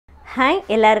Hi,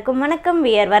 எல்லாருக்கும் வணக்கம்.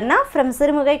 We are Varnaa from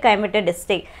Sirumugai, Coimbatore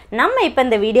district. நம்ம இப்போ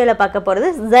இந்த வீடியோல பார்க்க போறது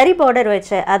zari border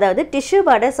வச்ச அதாவது tissue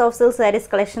border soft silk sarees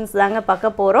collections தாங்க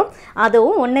பார்க்க போறோம்.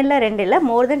 அதுவும் ஒண்ணு இல்ல ரெண்டு இல்ல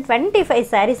more than 25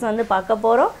 sarees வந்து பார்க்க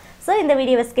போறோம். சோ இந்த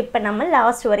வீடியோவை ஸ்கிப் பண்ணாம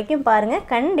லாஸ்ட் வரைக்கும் பாருங்க.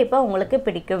 கண்டிப்பா உங்களுக்கு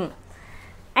பிடிக்கும்.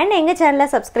 And எங்க சேனலை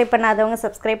subscribe பண்ணாதவங்க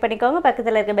subscribe பண்ணிக்கோங்க.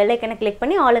 பக்கத்துல இருக்க bell icon-ஐ click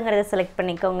பண்ணி ஆல்ங்கறத select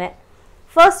பண்ணிக்கோங்க.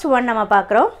 First one நம்ம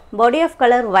பார்க்கறோம். Body of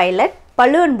color violet.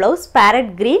 Pallu and blouse parrot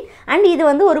green and இது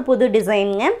வந்து ஒரு புது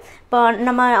டிசைன்ங்க. இப்போ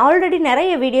நம்ம ஆல்ரெடி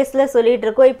நிறைய வீடியோஸ்ல சொல்லிட்டு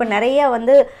இருக்கோம். இப்போ நிறைய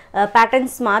வந்து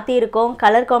பேட்டர்ன்ஸ் மாத்தி இருக்கோம்,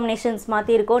 கலர் காம்பினேஷன்ஸ்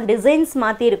மாத்தி இருக்கோம், டிசைன்ஸ்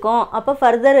மாத்தி இருக்கோம். அப்ப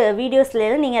ஃபர்தர் வீடியோஸ்ல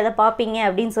நீங்க அத பாப்பீங்க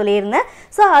அப்படினு சொல்லியிருந்தேன்.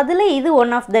 சோ அதுல இது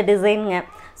ஒன் ஆஃப் தி டிசைன்ங்க.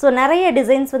 சோ நிறைய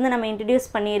டிசைன்ஸ் வந்து நம்ம இன்ட்ரோ듀ce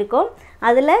பண்ணியிருக்கோம்.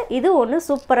 அதுல இது ஒன்னு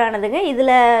சூப்பரானதுங்க.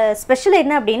 இதுல ஸ்பெஷல்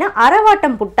என்ன அப்படினா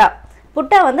அரவாட்டம் புட்டா.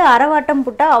 புட்டா வந்து அரவாட்டம்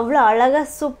புட்டா அவ்வளவு அழகா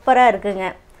சூப்பரா இருக்குங்க.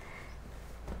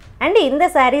 And இந்த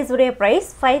sarees உடைய price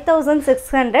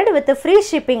 5600 with free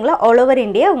shipping ல all over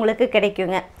India உங்களுக்கு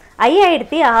கிடைக்குங்க.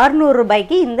 5600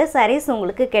 ரூபாய்க்கு இந்த sarees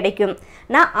உங்களுக்கு கிடைக்கும்.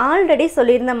 நான் ஆல்ரெடி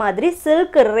சொல்லியிருந்த மாதிரி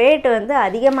silk rate வந்து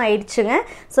அதிகமாயிடுச்சுங்க.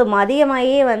 சோ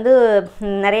அதிகமாயே வந்து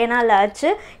நிறைய நாள்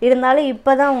ஆச்சு. இருந்தாலும்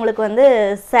இப்போதான் உங்களுக்கு வந்து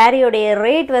saree உடைய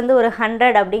ரேட் வந்து ஒரு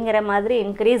 100 அப்படிங்கற மாதிரி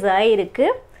இன்கிரீஸ் ஆயிருக்கு.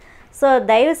 சோ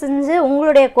தயவு செஞ்சு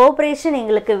உங்களுடைய கோஆபரேஷன்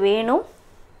எங்களுக்கு வேணும்.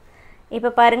 இப்போ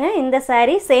பாருங்க இந்த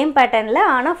saree சேம் பேட்டர்ன்ல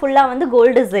ஆனா ஃபுல்லா வந்து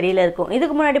கோல்ட் ஜரியில இருக்கும்.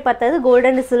 இதுக்கு முன்னாடி பார்த்தது கோல்ட்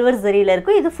அண்ட் சில்வர் ஜரியில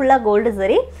இருக்கும். இது ஃபுல்லா gold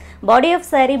zari. Body of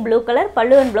saree blue colour,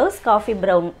 பல்லு and blouse coffee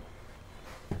brown.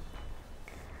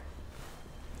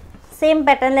 Same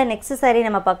பேட்டர்ன்ல நெக்ஸ்ட் saree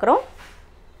நம்ம பார்க்கறோம்.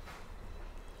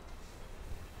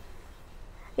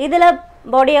 இதுல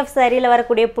பாடி ஆஃப் sareeல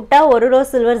வரக்கூடிய புட்டா ஒரு ரோ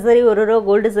சில்வர் ஜரி, ஒரு ரோ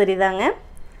கோல்ட் ஜரி தாங்க.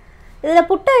 இதுல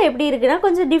புட்டா எப்படி இருக்குனா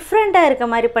கொஞ்சம் டிஃபரண்டா இருக்க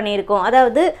மாதிரி பண்ணியிருக்கோம்.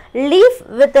 அதாவது லீஃப்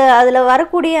வித் அதுல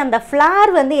வரக்கூடிய அந்த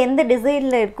ஃப்ளவர் வந்து எந்த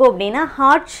டிசைன்ல இருக்கும் அப்படினா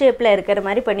ஹார்ட் ஷேப்ல இருக்கிற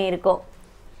மாதிரி பண்ணியிருக்கோம்.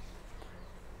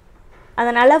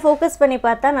 அத நல்லா ஃபோக்கஸ் பண்ணி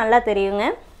பார்த்தா நல்லா தெரியுங்க.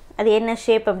 அது என்ன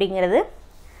ஷேப் அப்படிங்கிறது.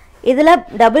 இதுல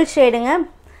double ஷேடுங்க.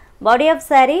 Body of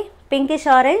saree pinkish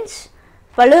orange,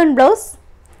 pallu and blouse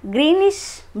greenish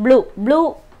blue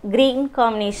green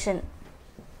combination.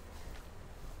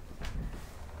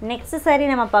 Next saree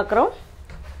நம்ம பார்க்கறோம்.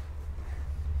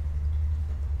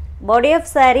 Body of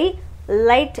saree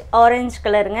light orange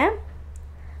கலருங்க.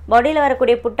 பாடியில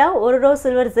வரக்கூடிய புட்டா ஒரு ரோ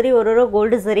சில்வர் ஜரி, ஒரு row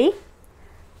gold zari.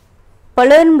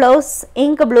 Pallu and blouse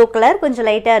ink blue colour கொஞ்சம்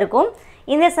லைட்டா இருக்கும்.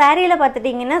 இந்த சாரியில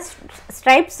பார்த்துட்டீங்கன்னா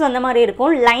ஸ்ட்ரைப்ஸ் வந்த மாதிரி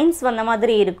இருக்கும், லைன்ஸ் வந்த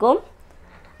மாதிரி இருக்கும்.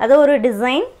 அது ஒரு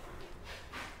டிசைன்.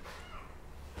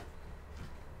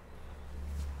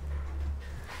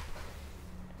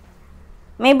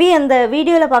 மேபி அந்த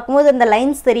வீடியோல பாக்கும்போது அந்த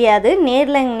லைன்ஸ் தெரியாது.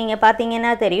 நேர்ல நீங்க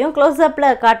பாத்தீங்கன்னா தெரியும். க்ளோஸ் அப்ல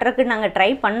காட்றதுக்கு நாங்க ட்ரை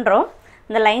பண்றோம்.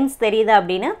 இந்த லைன்ஸ் தெரியுதா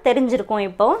அப்படினா தெரிஞ்சிருக்கும்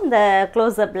இப்போ இந்த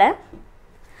க்ளோஸ் அப்ல.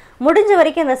 முடிஞ்ச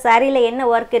வரைக்கும் அந்த சாரியில என்ன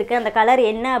வர்க் இருக்கு, அந்த கலர்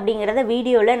என்ன அப்படிங்கறத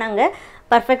வீடியோல நாங்க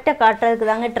பெர்ஃபெக்ட்டா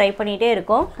காட்றதுக்கு தாங்க ட்ரை பண்ணிட்டே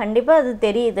இருக்கோம். கண்டிப்பா அது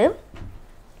தெரியுது.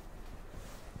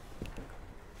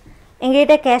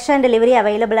 எங்ககிட்ட கேஷ் ஆன் டெலிவரி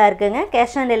அவைலபிளா இருக்குங்க.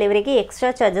 கேஷ் ஆன் டெலிவரிக்கு எக்ஸ்ட்ரா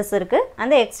சார்ஜஸ் இருக்கு.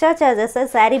 அந்த எக்ஸ்ட்ரா சார்ஜஸை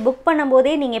saree புக்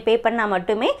பண்ணும்போதே நீங்க பே பண்ணா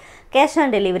மட்டுமே கேஷ்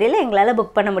ஆன் டெலிவரியில எங்களால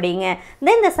புக் பண்ண முடியுங்க.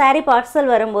 தென் இந்த saree பார்சல்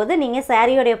வரும்போது நீங்க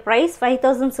சாரியோட பிரைஸ்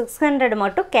 5600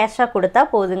 மட்டும் கேஷா கொடுத்தா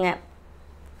போதுங்க.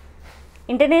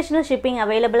 இன்டர்நேஷனல் ஷிப்பிங்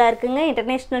அவைலபிளா இருக்குங்க.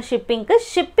 இன்டர்நேஷனல் ஷிப்பிங்க்கு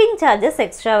ஷிப்பிங் சார்ஜஸ்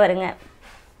எக்ஸ்ட்ரா வருங்க.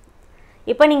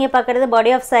 இப்போ நீங்க பார்க்குறது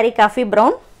body of saree coffee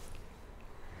brown.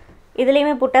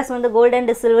 இதுலயுமே புட்டாஸ் வந்து கோல்ட்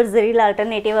அண்ட் சில்வர் ஜரியில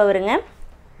ஆல்டர்னேட்டிவா வருங்க.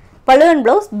 பல்லு and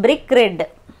blouse brick red.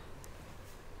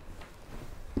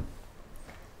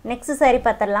 Next saree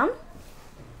பார்த்தறலாம்.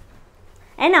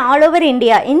 and all over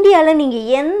India. இந்தியால நீங்க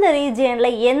எந்த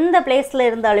ரீஜியன்ல எந்த பிளேஸ்ல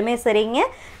இருந்தாலுமே சரிங்க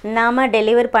நாம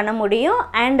டெலிவர் பண்ண முடியும்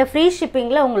and ஃப்ரீ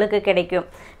ஷிப்பிங்ல உங்களுக்கு கிடைக்கும்.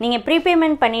 நீங்க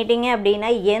ப்ரீபேமென்ட் பண்ணிட்டீங்க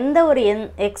அப்படினா எந்த ஒரு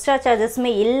எக்ஸ்ட்ரா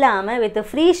சார்ஜஸ்மே இல்லாம வித்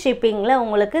ஃப்ரீ ஷிப்பிங்ல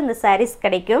உங்களுக்கு இந்த sarees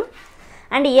கிடைக்கும்.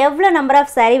 and எவ்வளவு நம்பர்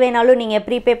ஆஃப் saree வேணாலும் நீங்க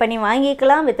ப்ரீபே பண்ணி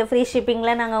வாங்கிக்கலாம். வித் ஃப்ரீ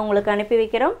ஷிப்பிங்ல நாங்க உங்களுக்கு அனுப்பி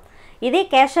வைக்கிறோம். இதே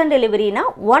கேஷ் ஆன் டெலிவரினா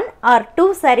 1 or 2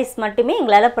 sarees மட்டுமே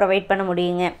எங்களால ப்ரொவைட் பண்ண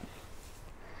முடியுங்க.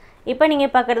 இப்போ நீங்க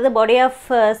பார்க்கிறது body of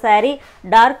saree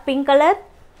dark pink colour,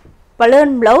 பல்லு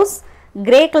அண்ட் ப்ளவுஸ்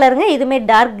கிரே கலருங்க. இதுமே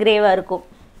டார்க் கிரேவா இருக்கும்.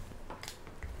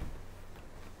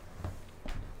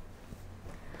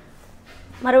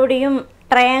 மறுபடியும்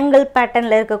ட்ரையாங்கிள்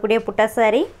பேட்டர்ன்ல இருக்கக்கூடிய புட்டா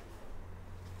saree.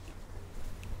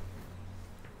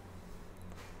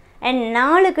 and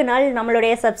நாளுக்கு நாள்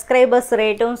நம்மளுடைய சப்ஸ்கிரைபர்ஸ்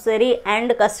ரேட்டும் சரி and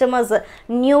கஸ்டமர்ஸ்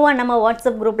நியூவா நம்ம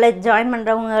வாட்ஸ்அப் குரூப்ல ஜாயின்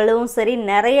பண்றவங்களும் சரி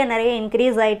நிறைய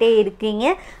இன்கிரீஸ் ஆயிட்டே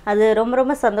இருக்கீங்க. அது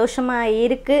ரொம்ப சந்தோஷமா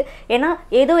இருக்கு. ஏனா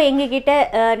ஏதோ எங்க கிட்ட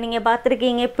நீங்க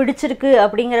பாத்துர்க்கீங்க பிடிச்சிருக்கு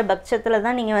அப்படிங்கற பட்சத்துல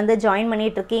தான் நீங்க வந்து ஜாயின்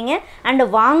பண்ணிட்டு இருக்கீங்க. and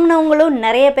வாங்குனவங்களும்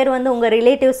நிறைய பேர் வந்து உங்க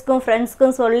ரிலேட்டிவ்ஸ்க்கும்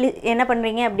ஃப்ரெண்ட்ஸ்க்கும் சொல்லி என்ன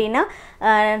பண்றீங்க அப்படினா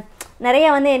நிறைய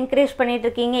வந்து என்கரேஜ் பண்ணிட்டு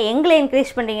இருக்கீங்க, எங்களை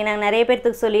என்கரேஜ் பண்ணுறீங்க. நாங்கள் நிறைய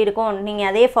பேர்த்துக்கு சொல்லியிருக்கோம், நீங்கள்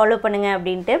அதே ஃபாலோ பண்ணுங்கள்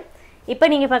அப்படின்ட்டு. இப்போ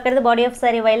நீங்கள் பார்க்குறது body of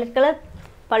sorry violet colour,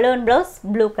 பல்லு அண்ட் ப்ளவுஸ்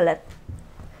ப்ளூ கலர்.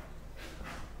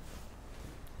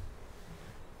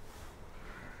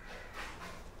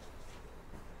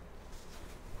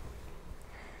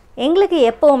 எங்களுக்கு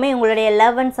எப்போவுமே உங்களுடைய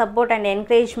love and support and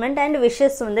encouragement and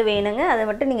wishes வந்து வேணுங்க. அதை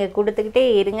மட்டும் நீங்கள் கொடுத்துக்கிட்டே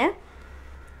இருங்க.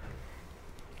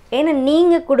 ஏன்னா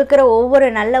நீங்கள் கொடுக்குற ஒவ்வொரு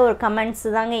நல்ல ஒரு கமெண்ட்ஸ்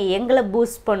தாங்க எங்களை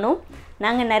பூஸ்ட் பண்ணும்.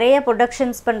 நாங்கள் நிறைய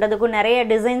ப்ரொடக்ஷன்ஸ் பண்ணுறதுக்கும் நிறைய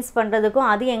டிசைன்ஸ் பண்ணுறதுக்கும்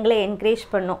அது எங்களை என்கரேஜ்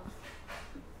பண்ணும்.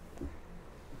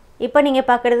 இப்போ நீங்கள்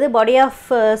பார்க்குறது body of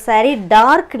sari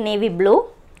dark navy blue,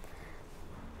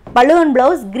 பல்லு and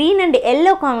blouse green and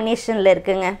yellow காம்பினேஷனில்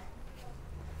இருக்குங்க.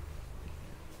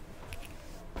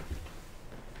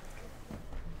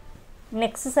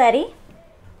 Next saree,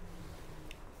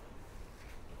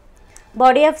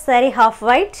 body of saree half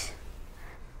white,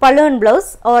 pallu and blouse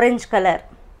orange color.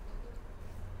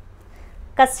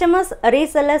 Customers,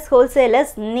 resellers,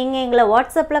 wholesalers, நீங்கள் எங்களை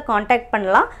வாட்ஸ்அப்பில் காண்டாக்ட்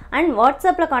பண்ணலாம். அண்ட்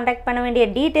வாட்ஸ்அப்பில் காண்டாக்ட் பண்ண வேண்டிய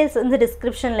டீட்டெயில்ஸ் வந்து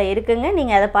டிஸ்கிரிப்ஷனில் இருக்குங்க,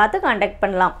 நீங்கள் அதை பார்த்து காண்டாக்ட்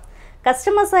பண்ணலாம்.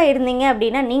 கஸ்டமர்ஸாக இருந்தீங்க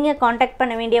அப்படின்னா நீங்கள் காண்டாக்ட்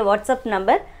பண்ண வேண்டிய வாட்ஸ்அப்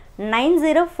நம்பர்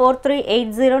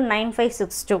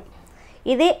 9043809562.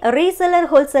 இதே ரீசெல்லர்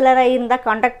ஹோல்சேலராக இருந்தால்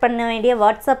காண்டாக்ட் பண்ண வேண்டிய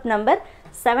வாட்ஸ்அப் நம்பர்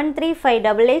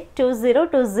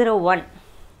 7358820201.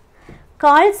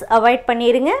 கால்ஸ் அவாய்ட்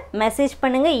பண்ணிடுங்க, மெசேஜ்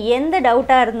பண்ணுங்கள். எந்த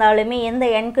டவுட்டாக இருந்தாலுமே, எந்த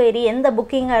என்கொயரி, எந்த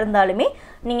புக்கிங்காக இருந்தாலுமே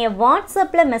நீங்கள்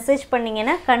வாட்ஸ்அப்பில் மெசேஜ்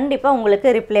பண்ணிங்கன்னா கண்டிப்பாக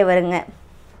உங்களுக்கு ரிப்ளை வருங்க.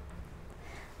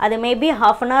 அது மேபி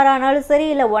 ½ அன் ஹவர் ஆனாலும் சரி,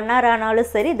 இல்லை 1 hour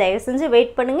ஆனாலும் சரி, தயவு செஞ்சு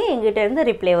வெயிட் பண்ணுங்கள், எங்கிட்டேருந்து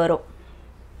ரிப்ளை வரும்.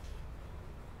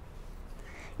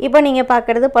 இப்போ நீங்கள்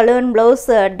பார்க்குறது பல்லு and blouse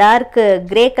dark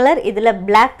grey colour, இதில்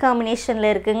பிளாக் காம்பினேஷனில்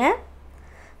இருக்குங்க.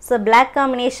 ஸோ பிளாக்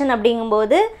காம்பினேஷன்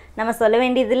அப்படிங்கும்போது நம்ம சொல்ல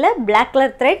வேண்டியதில்லை, பிளாக்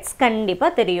கலர் த்ரெட்ஸ்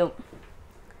கண்டிப்பாக தெரியும்.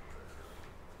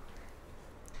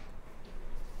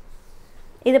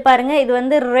 இது பாருங்கள், இது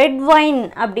வந்து ரெட் வைன்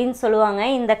அப்படின்னு சொல்லுவாங்க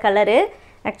இந்த colour.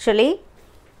 Actually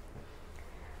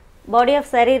body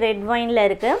of sari red வைனில்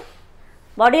இருக்குது.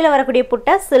 பாடியில் வரக்கூடிய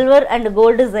புட்டா சில்வர் அண்ட்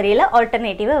கோல்டு சரியில்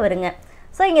ஆல்டர்னேட்டிவாக வருங்க.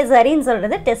 ஸோ இங்கே சரின்னு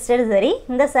சொல்கிறது டெஸ்டட் சரி.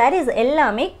 இந்த சாரீஸ்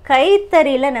எல்லாமே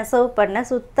கைத்தறியில் நெசவு பண்ண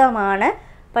சுத்தமான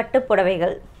பட்டு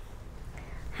புடவைகள்,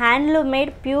 handloom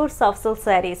mat pure soft silk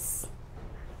saris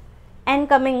and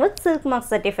coming with silk mark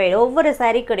certified. ஒவ்வொரு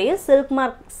சாரீ கூடயும் சில்க்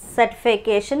மார்க்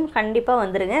சர்டிஃபிகேஷன் கண்டிப்பாக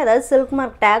வந்துடுங்க. அதாவது சில்க்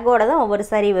மார்க் டேக்கோடு தான் ஒவ்வொரு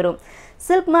சாரீ வரும்.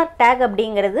 சில்க் மார்க் டேக்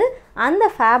அப்படிங்கிறது அந்த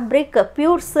ஃபேப்ரிக்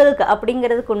பியூர் சில்க்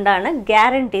அப்படிங்கிறதுக்கு உண்டான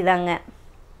கேரண்டி தாங்க.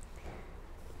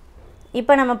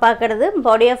 இப்போ நம்ம பார்க்குறது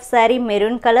body of sari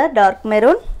maroon colour, dark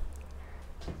maroon,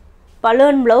 பல்லு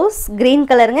அண்ட் ப்ளவுஸ் க்ரீன்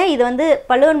கலருங்க. இது வந்து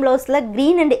பல்லு அண்ட் ப்ளவுஸில்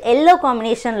க்ரீன் அண்ட் எல்லோ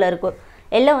காம்பினேஷனில் இருக்கும்.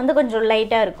 எல்லோ வந்து கொஞ்சம்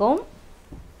லைட்டாக இருக்கும்.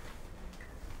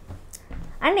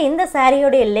 அண்ட் இந்த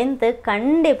சாரியோடைய லென்த்து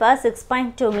கண்டிப்பாக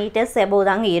 6.2 meters எபோவ்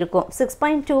தாங்க இருக்கும்.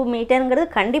 6.2 meterங்கிறது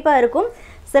கண்டிப்பாக இருக்கும்.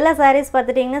 சில சாரீஸ்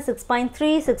பார்த்துட்டிங்கன்னா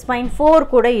 6.3, 6.4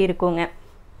 கூட இருக்குங்க.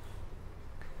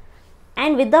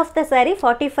 And with of the sari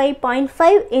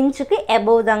 45.5 inchக்கு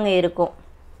above தாங்க இருக்கும்.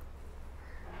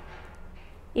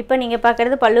 இப்போ நீங்கள்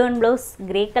பார்க்குறது பல்லு அண்ட் ப்ளவுஸ்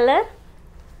கிரே கலர்,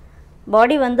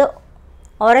 பாடி வந்து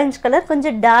ஆரஞ்சு கலர்,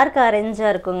 கொஞ்சம் டார்க்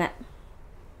ஆரஞ்சாக இருக்குங்க.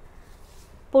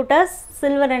 புட்டாஸ்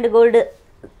சில்வர் அண்ட் கோல்டு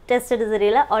டெஸ்டட்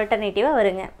சரியில் ஆல்டர்னேட்டிவாக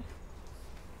வருங்க.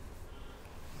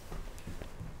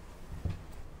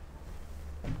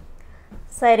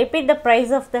 So I repeat the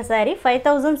price of the saree,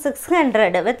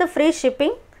 5600 with free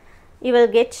shipping. You will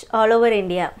get all over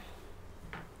India.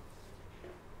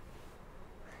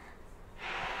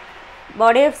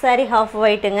 Body of saree half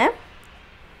white ங்க.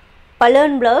 Pallu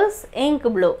and blouse ink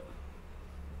blue.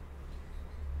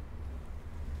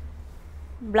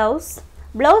 Blouse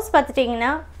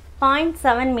பார்த்துட்டிங்கன்னா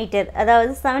 0.7 meter,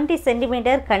 அதாவது 70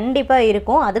 centimeter கண்டிப்பாக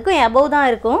இருக்கும். அதுக்கும் above தான்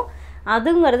இருக்கும்.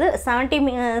 அதுங்கிறது 70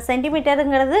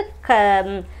 centimeterங்கிறது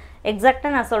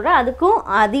எக்ஸாக்டாக நான் சொல்கிறேன், அதுக்கும்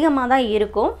அதிகமாக தான்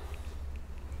இருக்கும்.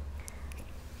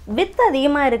 வித்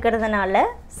அதிகமாக இருக்கிறதுனால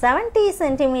 70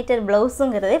 centimeter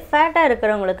ப்ளவுஸுங்கிறது ஃபேட்டாக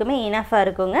இருக்கிறவங்களுக்குமே இனஃபாக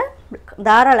இருக்குங்க.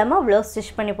 தாராளமாக ப்ளவுஸ்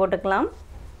ஸ்டிச் பண்ணி போட்டுக்கலாம்.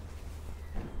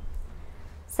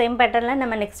 சேம் பேட்டர்னில்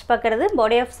நம்ம நெக்ஸ்ட் பார்க்குறது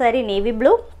body of sari navy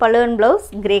blue, பல்லு and blouse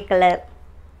grey colour.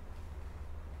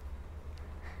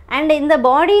 And இந்த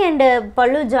பாடி அண்டு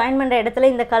பல்லு ஜாயின் பண்ணுற இடத்துல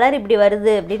இந்த கலர் இப்படி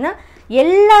வருது அப்படின்னா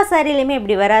எல்லா சாரீலையுமே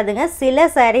இப்படி வராதுங்க. சில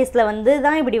சாரீஸில் வந்து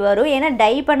தான் இப்படி வரும். ஏன்னா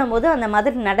டை பண்ணும்போது அந்த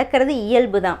மாதிரி நடக்கிறது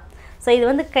இயல்பு தான். ஸோ இது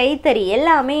வந்து கைத்தறி,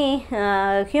 எல்லாமே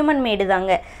ஹியூமன் மேடு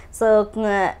தாங்க. ஸோ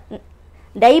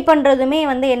டை பண்ணுறதுமே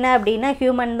வந்து என்ன அப்படின்னா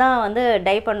ஹியூமன் தான் வந்து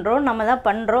டை பண்ணுறோம், நம்ம தான்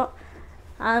பண்ணுறோம்.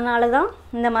 அதனால தான்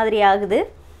இந்த மாதிரி ஆகுது.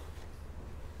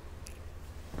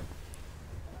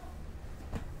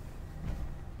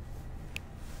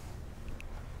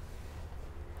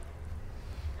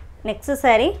 நெக்ஸ்ட்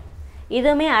saree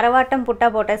இதுவுமே அரவாட்டம் புட்டா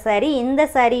போட்ட saree. இந்த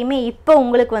சாரியுமே இப்போ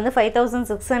உங்களுக்கு வந்து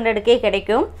 5600க்கே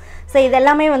கிடைக்கும். ஸோ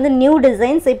இதெல்லாமே வந்து நியூ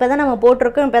டிசைன்ஸ் இப்போ தான் நம்ம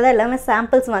போட்டிருக்கோம். இப்போ தான் எல்லாமே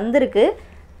சாம்பிள்ஸ் வந்திருக்கு.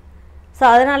 ஸோ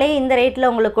அதனாலே இந்த ரேட்டில்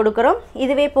உங்களுக்கு கொடுக்குறோம்.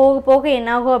 இதுவே போக போக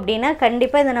என்னாகும் அப்படின்னா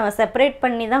கண்டிப்பாக இதை நம்ம செப்பரேட்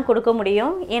பண்ணி தான் கொடுக்க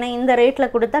முடியும். ஏன்னா இந்த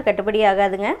ரேட்டில் கொடுத்தா கட்டுப்படி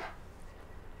ஆகாதுங்க.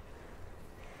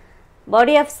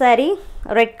 Body of saree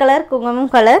red colour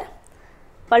குங்குமம் colour,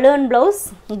 balloon blouse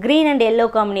green and yellow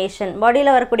combination.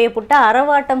 பாடியில் வரக்கூடிய புட்டா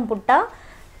அரவாட்டம் புட்டா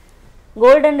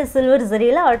கோல்டு அண்ட் சில்வர்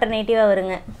ஜரியில் ஆல்டர்னேட்டிவாக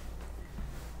வருங்க.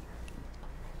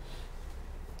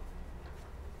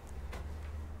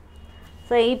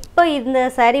 ஸோ இப்போ இந்த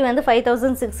saree வந்து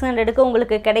 5600க்கு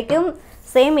உங்களுக்கு கிடைக்கும்.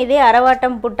 சேம் இதே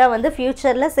அரவாட்டம் புட்டா வந்து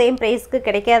ஃப்யூச்சரில் சேம் ப்ரைஸ்க்கு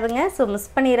கிடைக்காதுங்க. ஸோ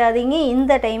மிஸ் பண்ணிடாதீங்க.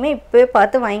 இந்த டைமே இப்போவே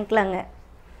பார்த்து வாங்கிக்கலாங்க.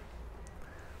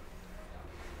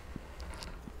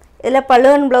 இதில்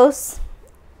balloon blouse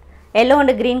yellow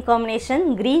and green combination.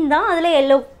 Green தான் அதில்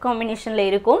எல்லோ காம்பினேஷனில்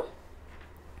இருக்கும்.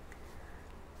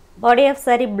 Body of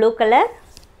saree blue colour.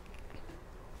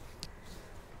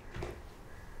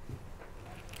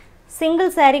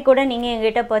 Single saree கூட நீங்கள்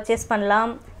எங்கிட்ட பர்ச்சேஸ்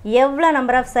பண்ணலாம். எவ்வளோ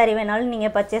நம்பர் ஆஃப் saree வேணாலும்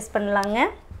நீங்கள் பர்ச்சேஸ் பண்ணலாங்க.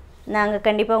 நாங்கள்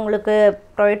கண்டிப்பாக உங்களுக்கு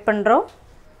ப்ரொவைட் பண்ணுறோம்.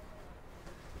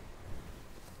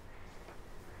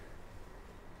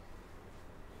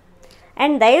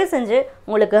 அண்ட் தயவு செஞ்சு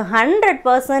உங்களுக்கு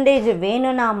 100%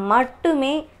 வேணும்னா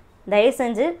மட்டுமே தயவு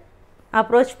செஞ்சு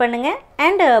அப்ரோச் பண்ணுங்கள்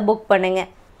அண்ட் புக் பண்ணுங்கள்.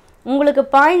 உங்களுக்கு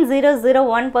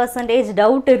 0.001%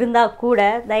 டவுட் இருந்தால் கூட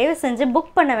தயவு செஞ்சு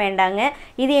புக் பண்ண வேண்டாங்க.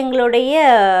 இது எங்களுடைய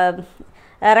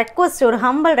ரெக்வஸ்ட், ஒரு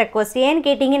ஹம்பிள் ரெக்வஸ்ட். ஏன்னு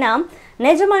கேட்டிங்கன்னா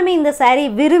நிஜமாலுமே இந்த saree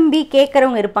விரும்பி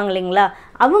கேட்குறவங்க இருப்பாங்க இல்லைங்களா,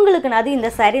 அவங்களுக்கு அது இந்த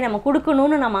saree நம்ம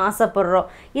கொடுக்கணும்னு நம்ம ஆசைப்பட்றோம்.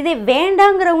 இதே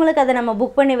வேண்டாங்கிறவங்களுக்கு அதை நம்ம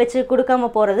புக் பண்ணி வச்சு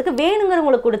கொடுக்காம போகிறதுக்கு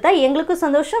வேணுங்கிறவங்களுக்கு கொடுத்தா எங்களுக்கும்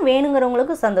சந்தோஷம்,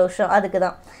 வேணுங்கிறவங்களுக்கும் சந்தோஷம். அதுக்கு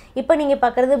தான் இப்போ நீங்கள்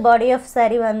பார்க்குறது பாடி ஆஃப்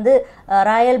saree வந்து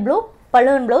Royal blue,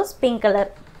 balloon blouse pink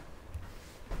colour.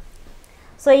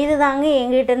 So இது தாங்க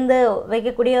எங்கள்கிட்டருந்து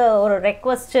வைக்கக்கூடிய ஒரு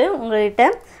ரெக்வஸ்ட்டு உங்கள்கிட்ட.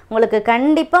 உங்களுக்கு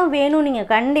கண்டிப்பாக வேணும், நீங்கள்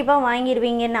கண்டிப்பாக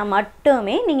வாங்கிடுவீங்கன்னா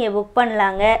மட்டுமே நீங்கள் புக்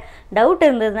பண்ணலாங்க. டவுட்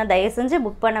இருந்ததுன்னா தயவு செஞ்சு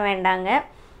புக் பண்ண வேண்டாங்க.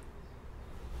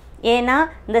 ஏன்னா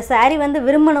இந்த saree வந்து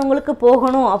விரும்பினவங்களுக்கு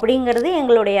போகணும் அப்படிங்கிறது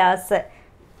எங்களுடைய ஆசை.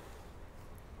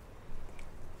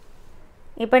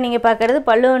 இப்போ நீங்கள் பார்க்குறது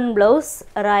balloon blouse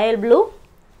Royal blue,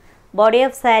 body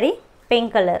of saree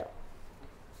pink colour.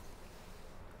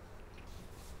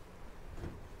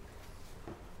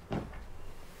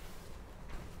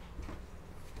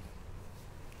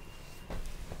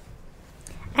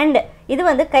 And இது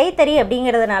வந்து கைத்தறி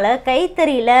அப்படிங்கிறதுனால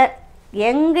கைத்தறியில்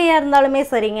எங்கேயா இருந்தாலுமே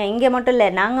சரிங்க, இங்கே மட்டும் இல்லை,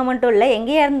 நாங்கள் மட்டும் இல்லை,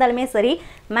 எங்கேயா இருந்தாலுமே சரி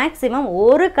மேக்ஸிமம்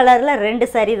ஒரு கலரில் 2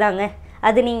 saree தாங்க.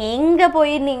 அது நீங்கள் எங்கே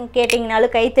போய் நீங்கள்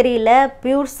கேட்டிங்கனாலும் கைத்தறியில்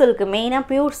பியூர் சில்க், மெயினாக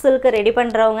பியூர் சில்க்கு ரெடி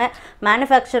பண்ணுறவங்க,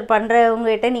 மேனுஃபேக்சர்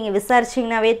பண்ணுறவங்ககிட்ட நீங்கள்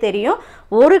விசாரிச்சிங்கனாவே தெரியும்,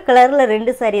 ஒரு கலரில்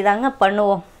 2 saree தாங்க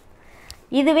பண்ணுவோம்.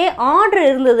 இதுவே ஆர்டர்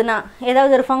இருந்ததுன்னா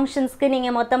ஏதாவது ஒரு ஃபங்க்ஷன்ஸ்க்கு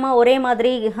நீங்கள் மொத்தமாக ஒரே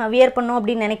மாதிரி வியர் பண்ணணும்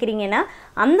அப்படின்னு நினைக்கிறீங்கன்னா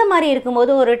அந்த மாதிரி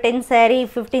இருக்கும்போது ஒரு 10 saree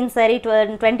 15 saree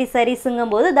 20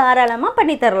 sareesங்கும்போது தாராளமாக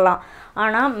பண்ணித்தரலாம்.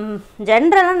 ஆனால்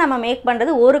ஜென்ரலாக நம்ம மேக்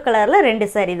பண்ணுறது ஒரு கலரில் 2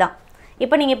 saree தான்.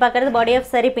 இப்போ நீங்கள் பார்க்குறது body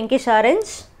of saree pinkish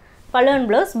orange, balloon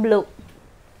blouse blue.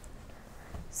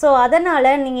 So அதனால்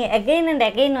நீங்கள் அகெயின் அண்ட்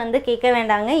அகெயின் வந்து கேட்க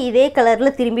வேண்டாங்க இதே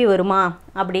கலரில் திரும்பி வருமா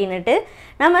அப்படின்ட்டு.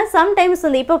 நம்ம சம்டைம்ஸ்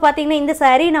வந்து இப்போ பார்த்தீங்கன்னா இந்த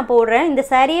saree நான் போடுறேன், இந்த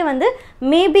சாரியை வந்து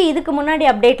மேபி இதுக்கு முன்னாடி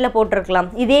அப்டேட்டில் போட்டிருக்கலாம்,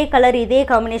 இதே கலர் இதே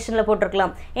காம்பினேஷனில்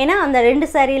போட்டிருக்கலாம். ஏன்னா அந்த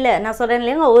 2 சாரியில் நான் சொல்கிறேன்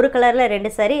இல்லைங்க, ஒரு கலரில்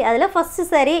 2 saree, அதில் ஃபஸ்ட்டு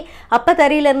saree அப்போ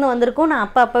தறியிலேருந்து வந்திருக்கும், நான்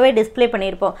அப்போவே டிஸ்பிளே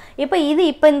பண்ணியிருப்போம். இப்போ இது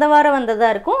இப்போ இந்த வாரம்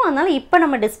வந்ததாக இருக்கும், அதனால் இப்போ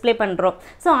நம்ம டிஸ்பிளே பண்ணுறோம்.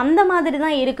 ஸோ அந்த மாதிரி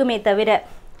தான் இருக்குமே தவிர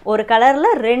ஒரு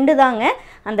கலரில் 2 தாங்க.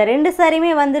 அந்த 2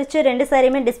 சாரியுமே வந்துருச்சு, 2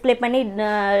 சாரியுமே டிஸ்பிளே பண்ணி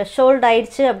ஷோல்ட்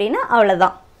ஆயிடுச்சு அப்படின்னா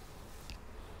அவ்வளோதான்.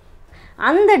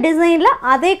 அந்த டிசைனில்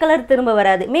அதே கலர் திரும்ப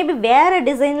வராது, மேபி வேறு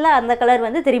டிசைனில் அந்த கலர்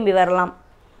வந்து திரும்பி வரலாம்.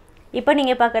 இப்போ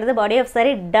நீங்கள் பார்க்குறது body of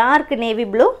saree dark navy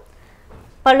blue,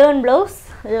 balloon blouse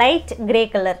light grey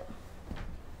colour.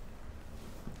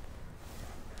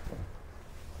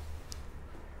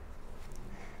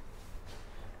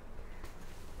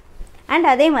 And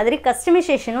அதே மாதிரி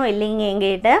கஸ்டமைசேஷனும் இல்லைங்க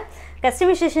எங்ககிட்ட.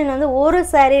 கஸ்டமைசேஷன் வந்து ஒரு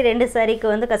saree 2 சாரீக்கு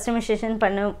வந்து கஸ்டமைசேஷன்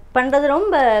பண்ணுறது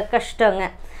ரொம்ப கஷ்டங்க,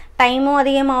 டைமும்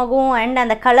அதிகமாகும். அண்ட்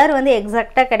அந்த கலர் வந்து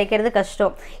எக்ஸாக்டாக கிடைக்கிறது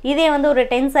கஷ்டம். இதே வந்து ஒரு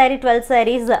 10 saree 12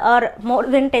 sarees ஆர்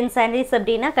மோர் தென் 10 sarees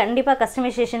அப்படின்னா கண்டிப்பாக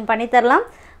கஸ்டமைசேஷன் பண்ணித்தரலாம்.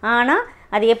 ஆனால்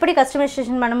அது எப்படி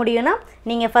கஸ்டமைசேஷன் பண்ண முடியும்னா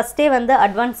நீங்கள் ஃபஸ்ட்டே வந்து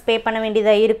அட்வான்ஸ் பே பண்ண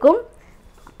வேண்டியதாக இருக்கும்,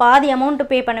 பாதி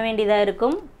அமௌண்ட்டு பே பண்ண வேண்டியதாக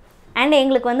இருக்கும். அண்ட்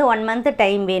எங்களுக்கு வந்து 1 month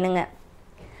டைம் வேணுங்க.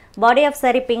 Body of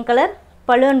saree pink colour,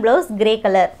 balloon blouse grey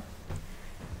colour.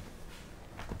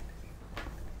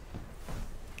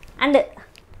 And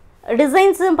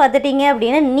டிசைன்ஸும் பார்த்துட்டிங்க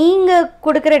அப்படின்னா நீங்கள்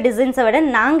கொடுக்குற டிசைன்ஸை விட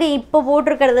நாங்கள் இப்போ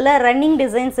போட்டிருக்கிறதுல ரன்னிங்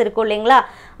டிசைன்ஸ் இருக்கும் இல்லைங்களா,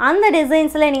 அந்த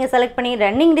டிசைன்ஸில் நீங்கள் செலக்ட் பண்ணி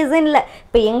ரன்னிங் டிசைனில்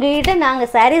இப்போ எங்ககிட்ட நாங்கள்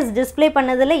சாரீஸ் டிஸ்பிளே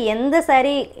பண்ணதில் எந்த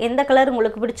சாரீ எந்த கலர்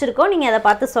உங்களுக்கு பிடிச்சிருக்கோ நீங்கள் அதை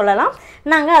பார்த்து சொல்லலாம்,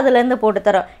 நாங்கள் அதுலேருந்து போட்டு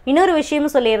தரோம். இன்னொரு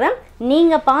விஷயமும் சொல்லிடுறேன்,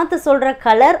 நீங்கள் பார்த்து சொல்கிற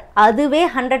கலர் அதுவே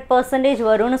 100%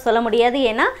 வரும்னு சொல்ல முடியாது.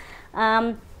 ஏன்னா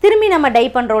திரும்பி நம்ம டை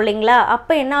பண்ணுறோம் இல்லைங்களா,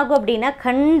 அப்போ என்ன ஆகும் அப்படின்னா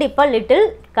கண்டிப்பாக லிட்டில்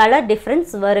கலர்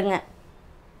டிஃப்ரென்ஸ் வருங்க.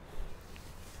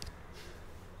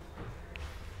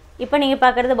 இப்போ நீங்கள்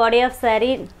பார்க்குறது body of sari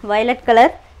violet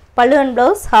colour, பல்லு அண்ட்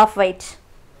ப்ளவுஸ் ஹாஃப் ஒயிட்.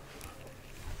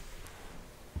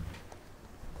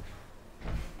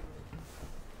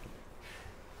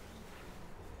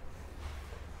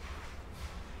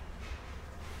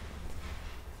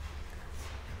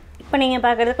 இப்போ நீங்கள்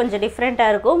பார்க்குறது கொஞ்சம்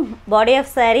டிஃப்ரெண்ட்டாக இருக்கும். பாடி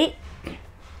ஆஃப் சாரீ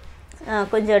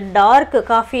கொஞ்சம் டார்க்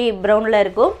காஃபி ப்ரௌனில்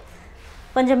இருக்கும்,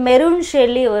 கொஞ்சம் மெரூன்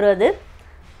ஷேட்லேயும் வரும். அது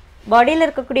பாடியில்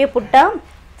இருக்கக்கூடிய புட்டா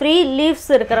 3 லீவ்ஸ்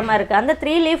இருக்கிற மாதிரி இருக்குது. அந்த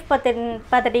 3 லீஃப்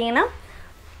பார்த்துட்டிங்கன்னா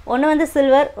ஒன்று வந்து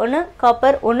சில்வர், ஒன்று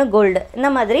காப்பர், ஒன்று கோல்டு, இந்த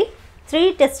மாதிரி 3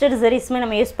 டெஸ்டட் ஜரீஸுமே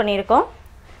நம்ம யூஸ் பண்ணியிருக்கோம்.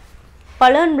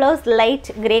 Balloon blouse light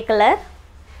grey colour.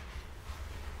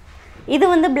 இது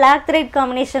வந்து பிளாக் த்ரெட்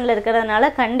காம்பினேஷனில்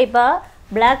இருக்கிறதுனால கண்டிப்பாக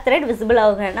பிளாக் த்ரெட் விசிபிள்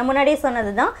ஆகுங்க. நான் முன்னாடியே சொன்னது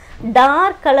தான்,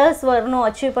 டார்க் கலர்ஸ் வரணும்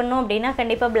அச்சீவ் பண்ணணும் அப்படின்னா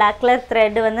கண்டிப்பாக பிளாக் கலர்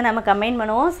த்ரெட் வந்து நம்ம கம்பைன்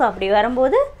பண்ணுவோம். ஸோ அப்படி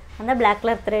வரும்போது அந்த பிளாக்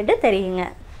கலர் த்ரெட்டு தெரியுங்க.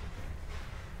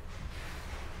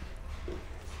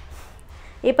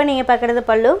 இப்போ நீங்கள் பார்க்குறது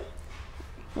பல்லு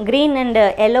green and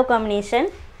yellow combination,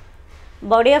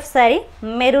 body of sari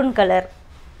maroon colour,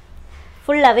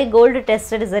 ஃபுல்லாகவே கோல்டு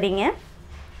டெஸ்டட் சரிங்க.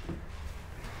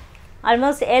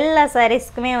 ஆல்மோஸ்ட் எல்லா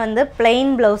சாரீஸ்க்குமே வந்து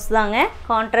பிளெயின் ப்ளவுஸ் தாங்க,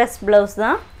 கான்ட்ராஸ்ட் ப்ளவுஸ்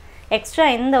தான், எக்ஸ்ட்ரா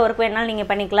எந்த ஒர்க் வேணாலும் நீங்கள்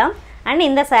பண்ணிக்கலாம். அண்ட்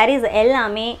இந்த சாரீஸ்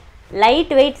எல்லாமே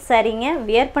லைட் வெயிட் சாரீங்க,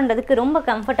 வியர் பண்ணுறதுக்கு ரொம்ப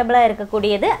கம்ஃபர்டபுளாக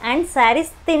இருக்கக்கூடியது. அண்ட்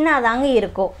சாரீஸ் தின்னாக தாங்க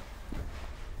இருக்கும்.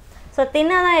 ஸோ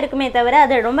தின்னாக தான் இருக்குமே தவிர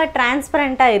அது ரொம்ப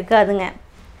டிரான்ஸ்பரண்ட்டாக இருக்காதுங்க.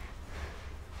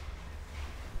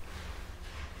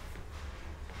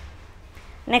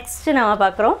 நெக்ஸ்ட்டு நம்ம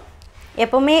பார்க்குறோம்,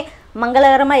 எப்போவுமே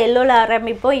மங்களகரமாக எல்லோவில்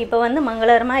ஆரம்பிப்போம். இப்போ வந்து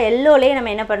மங்களகரமாக எல்லோலேயே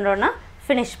நம்ம என்ன பண்ணுறோன்னா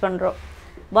ஃபினிஷ் பண்ணுறோம்.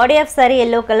 Body of sari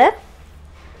yellow colour,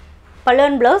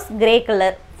 balloon blouse grey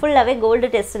colour, ஃபுல்லாகவே கோல்டு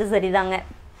டெஸ்டட் சரி தாங்க.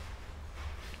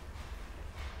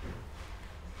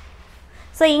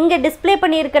 ஸோ இங்கே டிஸ்பிளே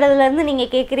பண்ணியிருக்கிறதுலேருந்து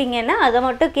நீங்கள் கேட்குறீங்கன்னா அதை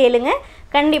மட்டும் கேளுங்க,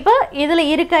 கண்டிப்பாக இதில்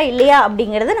இருக்கா இல்லையா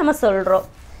அப்படிங்கிறத நம்ம சொல்கிறோம்.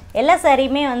 எல்லா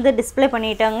சாரியுமே வந்து டிஸ்பிளே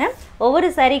பண்ணிட்டாங்க. ஒவ்வொரு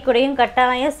சாரீ கூடயும்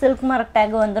கட்டாயம் சில்க் மார்க்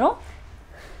டேக் வந்துடும்.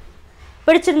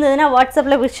 பிடிச்சிருந்ததுன்னா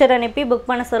வாட்ஸ்அப்பில் பிக்சர் அனுப்பி புக்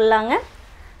பண்ண சொல்லலாங்க.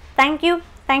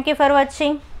 தேங்க்யூ ஃபார்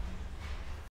வாட்சிங்.